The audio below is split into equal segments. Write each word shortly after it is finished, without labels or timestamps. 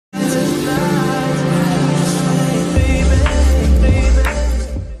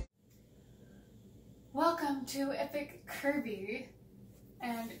Kirby,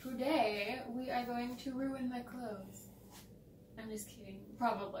 and today we are going to ruin my clothes. I'm just kidding,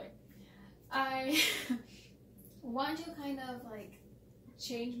 probably. I want to kind of like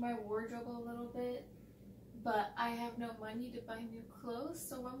change my wardrobe a little bit, but I have no money to buy new clothes,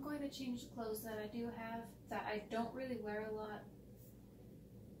 so I'm going to change the clothes that I do have that I don't really wear a lot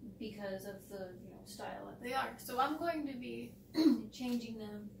because of the style that they are. So I'm going to be changing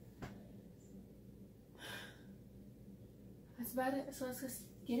them. That's about it. So let's just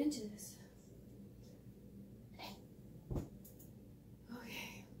get into this.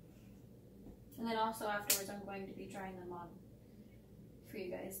 Okay. And then also afterwards I'm going to be trying them on for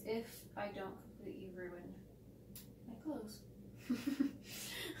you guys if I don't completely ruin my clothes.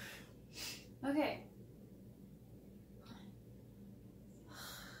 Okay.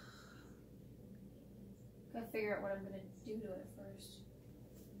 Gotta figure out what I'm gonna do to it first.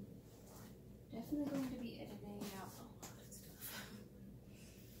 Definitely going to be editing out a lot of stuff.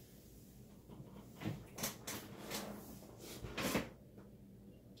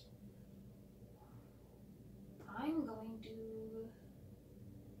 I'm going to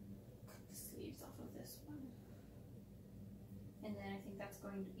cut the sleeves off of this one. And then I think that's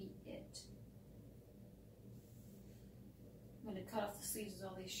going to be it. I'm going to cut off the sleeves of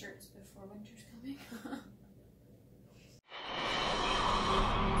all these shirts before winter's coming.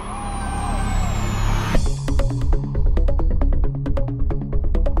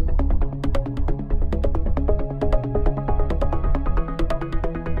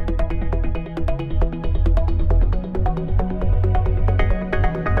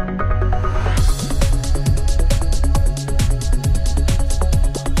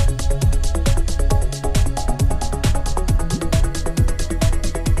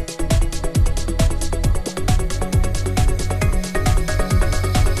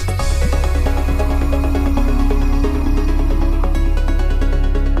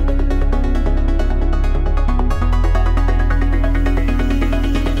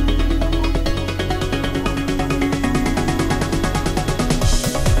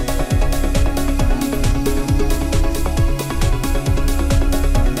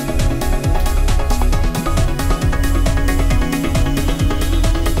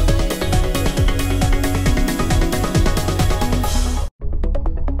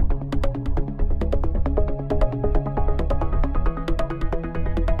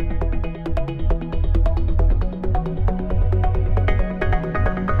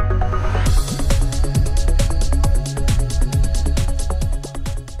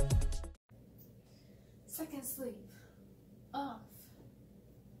 Second sleeve off.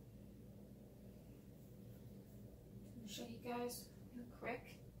 I'll show you guys real quick.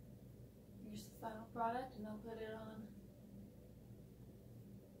 Here's the final product, and I'll put it on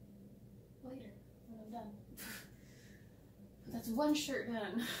later when I'm done. But that's one shirt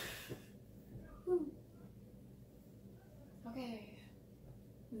done. Whew. Okay,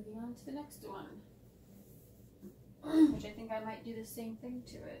 moving on to the next one, which I think I might do the same thing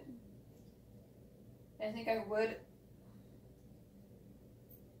to it. I think I would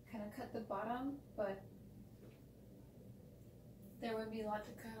kind of cut the bottom, but there would be a lot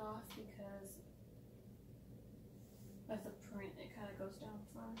to cut off because of the print. It kind of goes down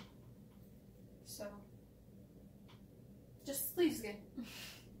far. So, just sleeves again.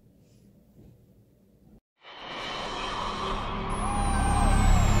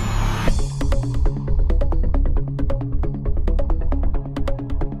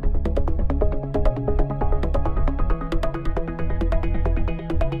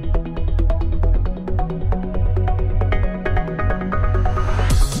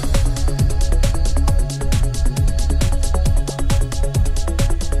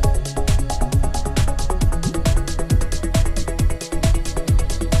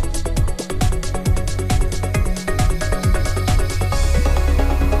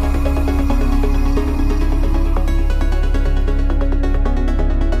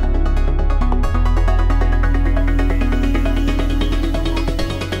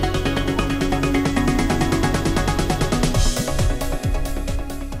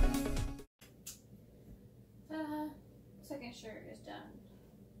 Second shirt is done.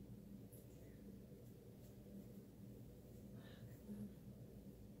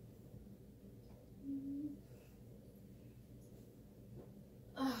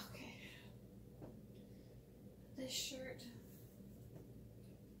 Okay. This shirt.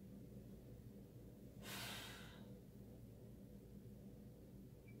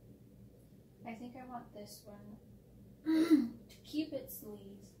 I think I want this one to keep its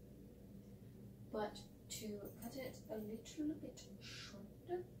sleeves, but to cut it a little bit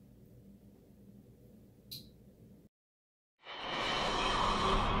shorter.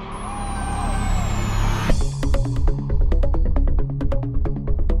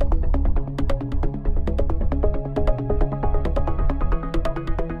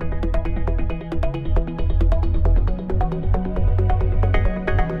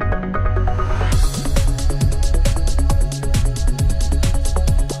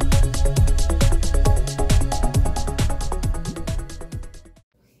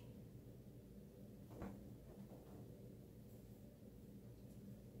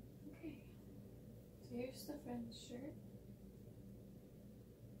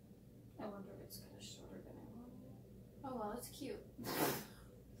 wonder if it's kind of shorter than I wanted it. Oh well, it's cute.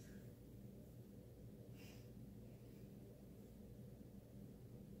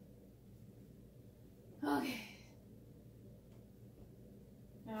 Okay.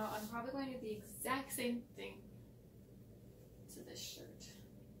 Now I'm probably going to do the exact same thing to this shirt.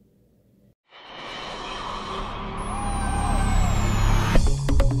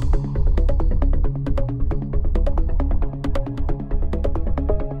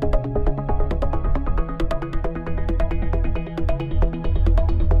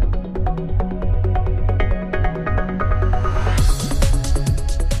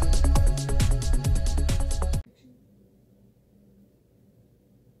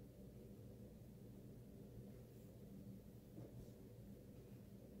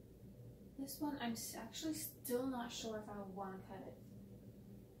 This one, I'm actually still not sure if I want to cut it.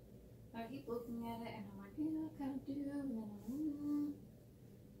 I keep looking at it and I'm like, yeah, I kind of do. And then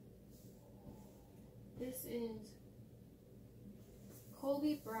This is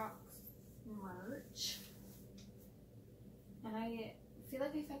Colby Brock's merch. And I feel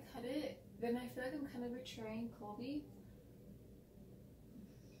like if I cut it, then I feel like I'm kind of betraying Colby.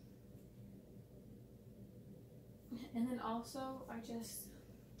 And then also, I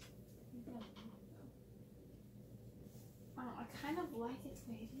kind of like it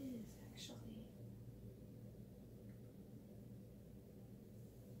the way it is, actually.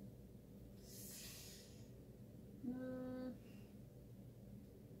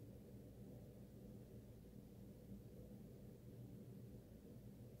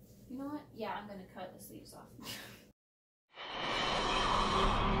 You know what? Yeah, I'm gonna cut the sleeves off.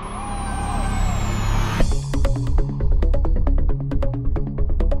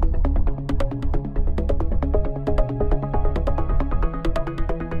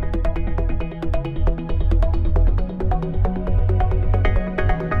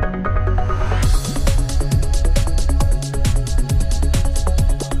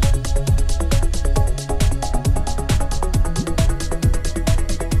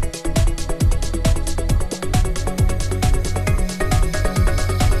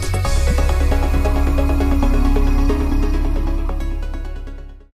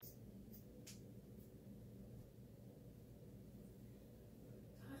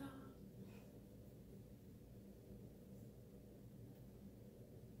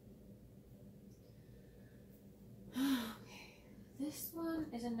 This one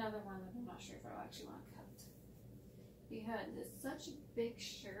is another one that I'm not sure if I actually want to cut, because it's such a big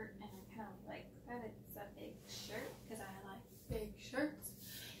shirt and I kind of like that it's a big shirt because I like big shirts.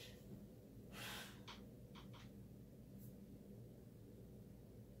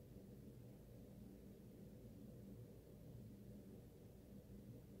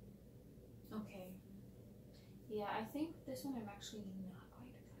 Okay, yeah, I think this one I'm actually not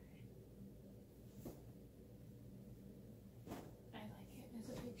going to cut it. I like it as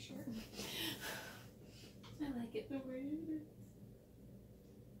a big shirt. I like it the way it is.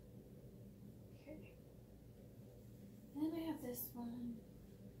 Okay. Then I have this one.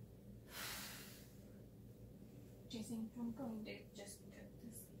 Do you think I'm going to just cut the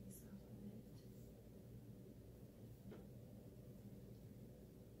sleeves off of it?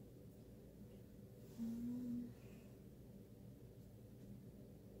 And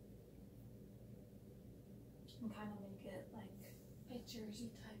kind of make it like a jersey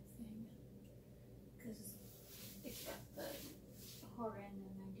type thing, because it's got the Horan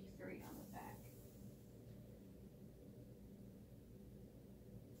and 93 on the back.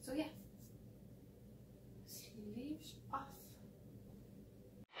 So yeah, sleeves off.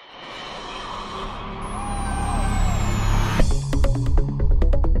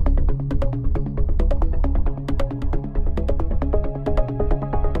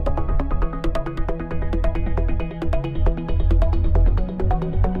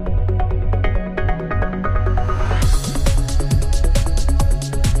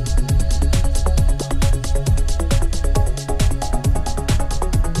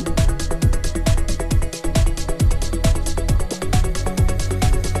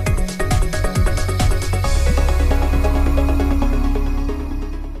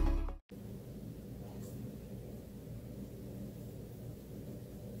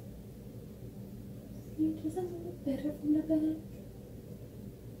 Just a little better from the back.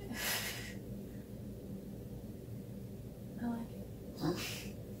 I like it.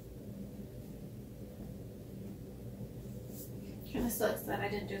 Kind of sucks that I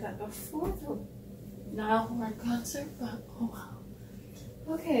didn't do that before the Nile Horn concert, but oh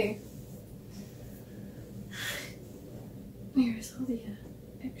wow. Okay. Here's all the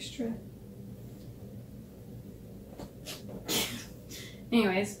extra.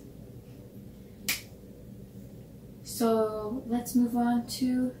 Anyways. So let's move on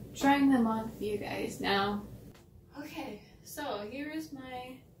to trying them on for you guys now. Okay, so here is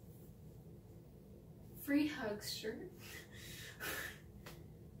my free hugs shirt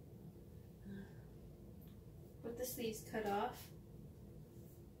with the sleeves cut off.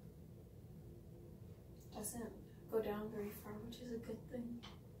 Doesn't go down very far, which is a good thing.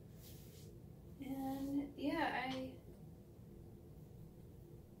 And yeah,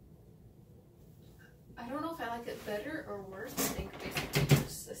 I don't know if I like it better or worse. I think basically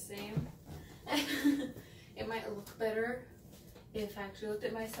it's the same. It might look better if I actually looked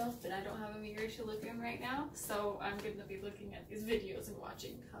at myself, but I don't have a mirror to look in right now, so I'm going to be looking at these videos and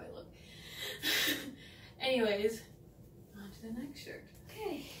watching how I look. Anyways, on to the next shirt.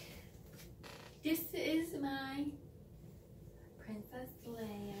 Okay, this is my Princess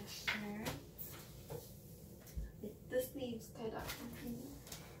Leia shirt with the sleeves cut off.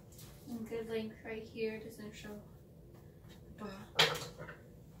 And good length right here, doesn't show the bra.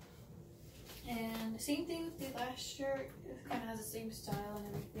 And same thing with the last shirt, it kind of has the same style and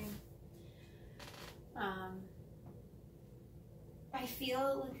everything. I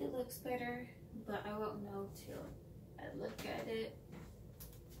feel like it looks better, but I won't know till I look at it.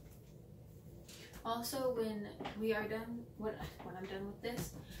 Also, when we are done, when I'm done with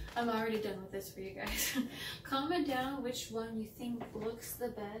this, I'm already done with this for you guys. Comment down which one you think looks the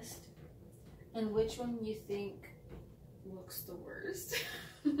best and which one you think looks the worst.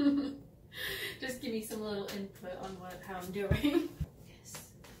 Just give me some little input on how I'm doing.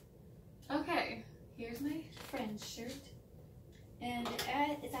 Yes. Okay, here's my friend's shirt. And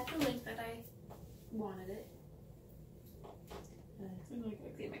it's at the length that I wanted it. I'm gonna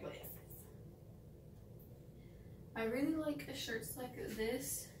clean my glasses. I really like shirts like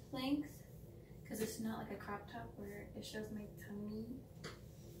this length because it's not like a crop top where it shows my tummy.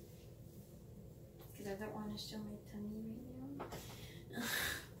 Because I don't want to show my tummy right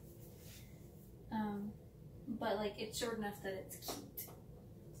now. But like it's short enough that it's cute.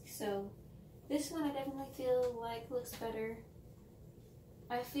 So this one I definitely feel like looks better.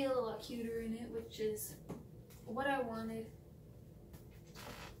 I feel a lot cuter in it, which is what I wanted.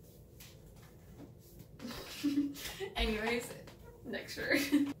 Anyways, next shirt.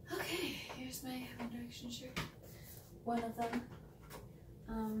 Okay, here's my One Direction shirt. One of them.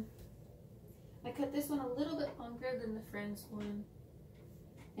 I cut this one a little bit longer than the Friends one.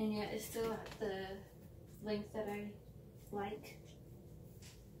 And yet it's still at the length that I like.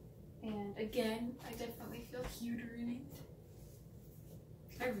 And again, I definitely feel cuter in it.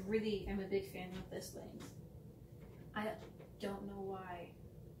 I really am a big fan of this length. I don't know why,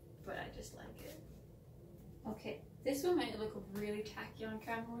 but I just like it. Okay, this one might look really tacky on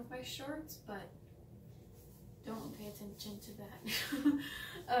camera with my shorts, but don't pay attention to that.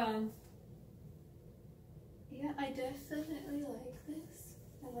 Yeah, I definitely like this.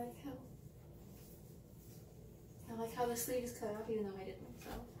 I like how the sleeve is cut off, even though I did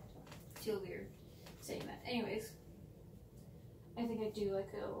myself. I feel weird saying that. Anyways, I think I do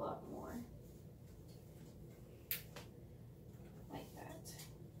like it a lot more. Like that.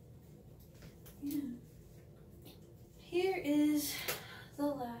 Yeah. Here is the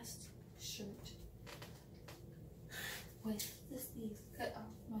last shirt with the sleeves cut off.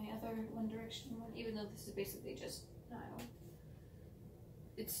 My other One Direction one, even though this is basically just, I don't know,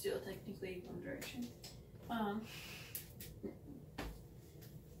 it's still technically One Direction.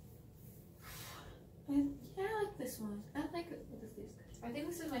 Yeah, I like this one. I like it with the sleeves cut. I think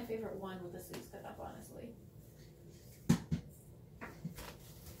this is my favorite one with the sleeves cut off, honestly.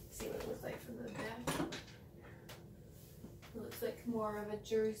 See what it looks like from the back. It looks like more of a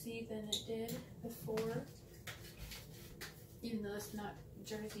jersey than it did before. Even though it's not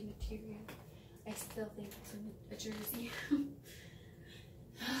jersey material, I still think it's a jersey.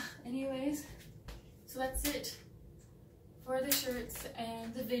 Anyways, so that's it for the shirts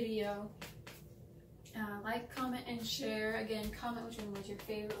and the video. Like, comment, and share. Again, comment which one was your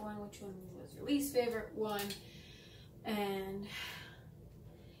favorite one, which one was your least favorite one, and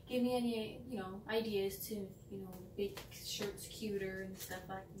give me any, ideas to, make shirts cuter and stuff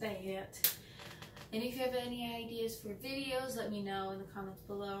like that. And if you have any ideas for videos, let me know in the comments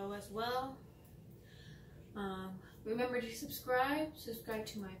below as well. Remember to subscribe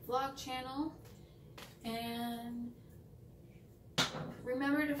to my vlog channel, and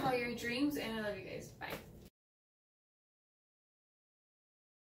remember to follow your dreams, and I love you guys. Bye.